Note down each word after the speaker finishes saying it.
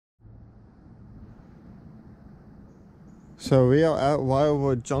So we are at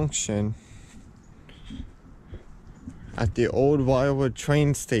Wildwood Junction at the old Wildwood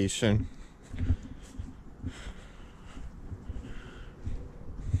train station.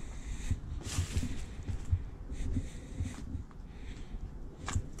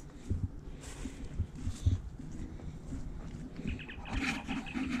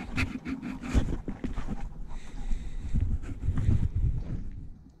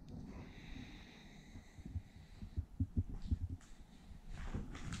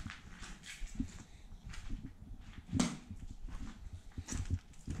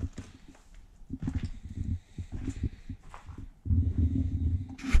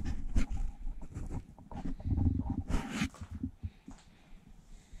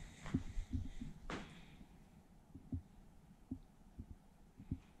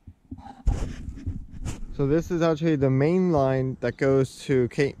 So this is actually the main line that goes to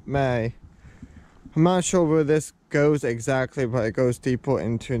Cape May. I'm not sure where this goes exactly, but it goes deeper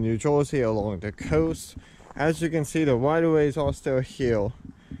into New Jersey along the coast. As you can see, the right-of-ways are still here.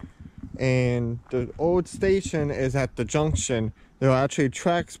 And the old station is at the junction. There are actually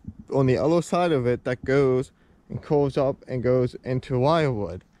tracks on the other side of it that goes and curves up and goes into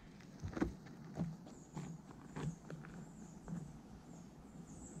Wildwood.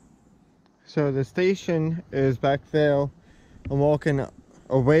 So the station is back there. I'm walking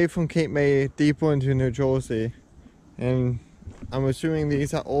away from Cape May deeper into New Jersey, and I'm assuming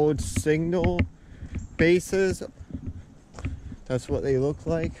these are old signal bases. That's what they look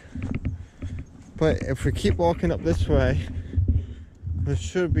like. But if we keep walking up this way, there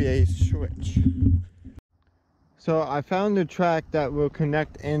should be a switch. So I found the track that will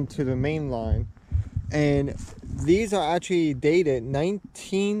connect into the main line, and these are actually dated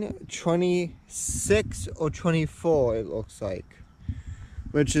 1926 or 24, it looks like,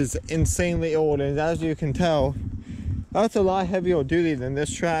 which is insanely old. And as you can tell, that's a lot heavier duty than this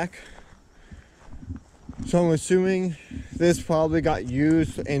track. So I'm assuming this probably got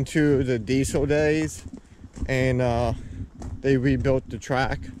used into the diesel days, and they rebuilt the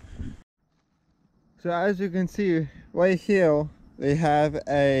track. So as you can see right here, they have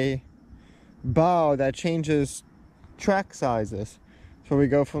a bar that changes track sizes. So we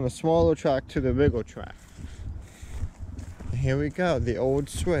go from the smaller track to the bigger track. Here we go, the old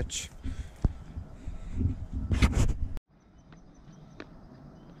switch.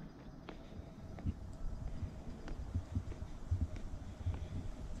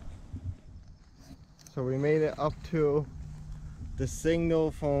 So we made it up to the signal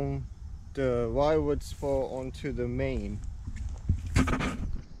from the Wildwood spur onto the main.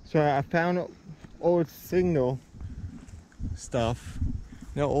 So I found old signal stuff,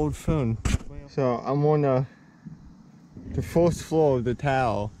 no old phone. So I'm on the first floor of the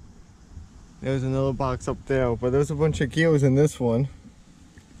tower. There's another box up there, but there's a bunch of gears in this one,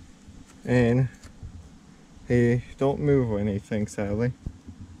 and they don't move or anything, sadly.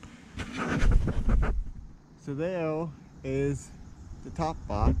 So there is the top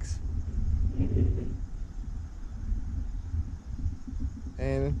box,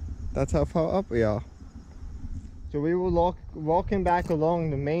 and that's how far up we are. So we were walking back along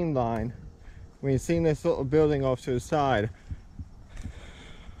the main line when you seen this little building off to the side.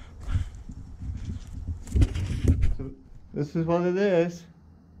 So this is what it is.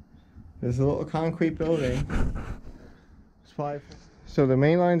 There's a little concrete building. So the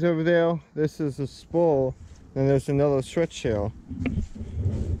main line's over there. This is a spur. Then there's another switch here.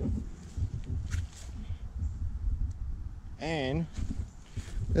 And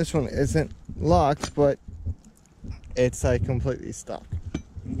this one isn't locked, but it's like completely stuck.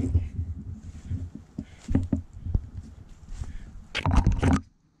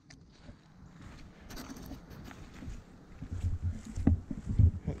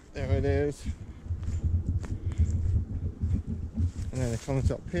 There it is. And then it comes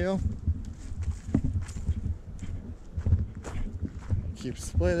up here. Keeps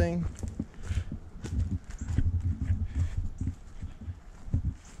splitting.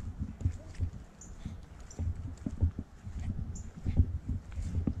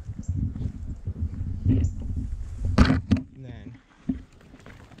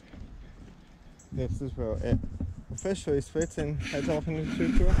 This is where it officially splits and heads off into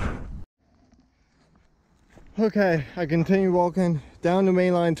two directions. Okay, I continue walking down the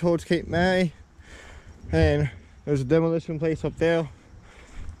main line towards Cape May, and there's a demolition place up there.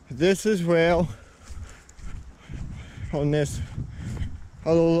 This is where, on this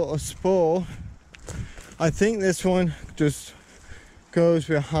other little spur, I think this one just goes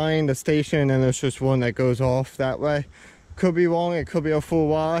behind the station, and there's just one that goes off that way. Could be wrong, it could be a full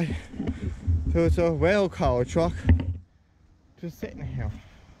Y. So it's a rail car truck. just sitting here.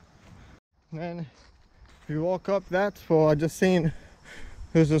 And then if you walk up that spur, I just seen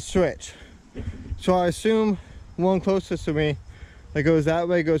there's a switch. So I assume one closest to me that goes that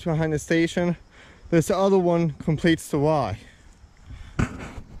way goes behind the station. This other one completes the Y.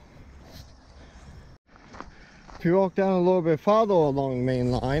 If you walk down a little bit farther along the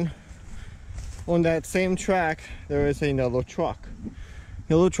main line, on that same track there is another truck.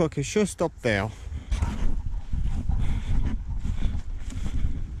 The little truck is just up there.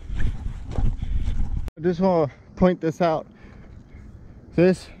 I just want to point this out.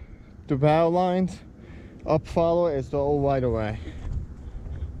 The bow lines up follow is the old right of way.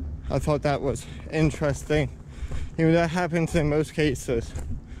 I thought that was interesting. You know, that happens in most cases.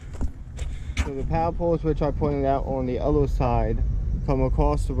 So the power poles, which I pointed out on the other side, come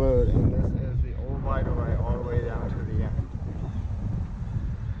across the road, and this is the old right of way all the way down to the end.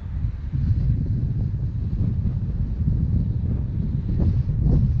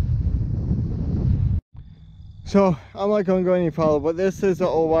 So I'm not going to go any farther, but this is the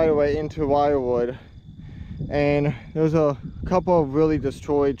old right of way into Wildwood. And there's a couple of really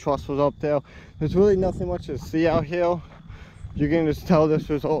destroyed trestles up there. There's really nothing much to see out here. You can just tell this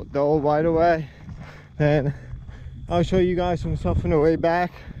was the old right of way. Then I'll show you guys some stuff on the way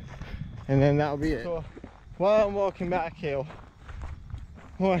back, and then that'll be it. So while I'm walking back here,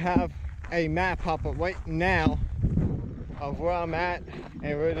 we'll have a map pop up right now of where I'm at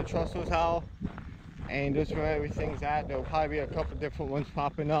and where the trestles are, and just where everything's at. There'll probably be a couple different ones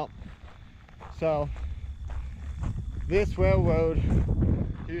popping up. So this railroad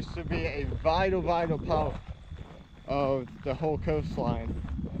used to be a vital part of the whole coastline,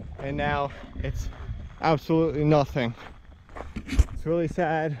 and now it's absolutely nothing. It's really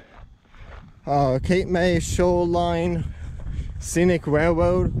sad. May Seashore Line Scenic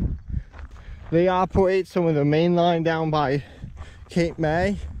Railroad, they operate some of the main line down by Cape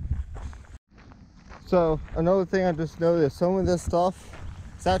May. So another thing I just noticed, some of this stuff,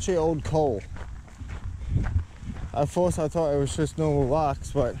 it's actually old coal. At first I thought it was just normal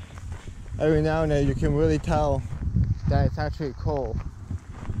rocks, but every now and then you can really tell that it's actually coal.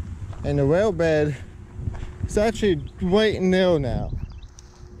 And the rail bed is actually right in there now.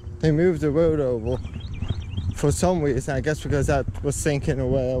 They moved the road over for some reason, I guess because that was sinking or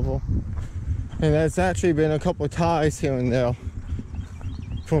whatever. And there's actually been a couple of ties here and there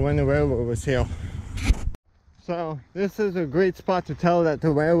from when the railroad was here. So this is a great spot to tell that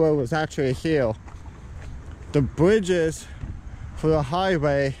the railroad was actually here. The bridges for the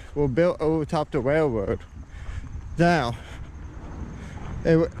highway were built over top the railroad. Now,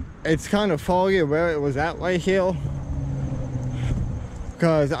 it's kind of foggy where it was at right here,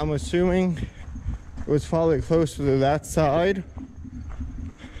 because I'm assuming it was probably closer to that side,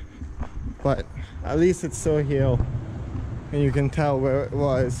 but at least it's still here and you can tell where it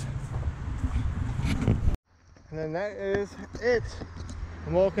was. And then that is it.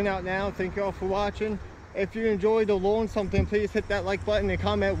 I'm walking out now. Thank you all for watching. If you enjoyed or learned something, please hit that like button and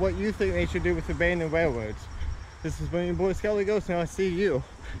comment what you think they should do with abandoned railroads. This has been your boy Skelly Ghost, and I'll see you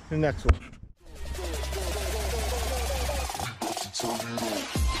in the next one. Turn it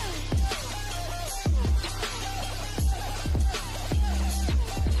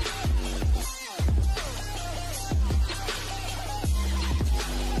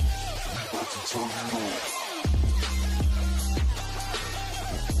on.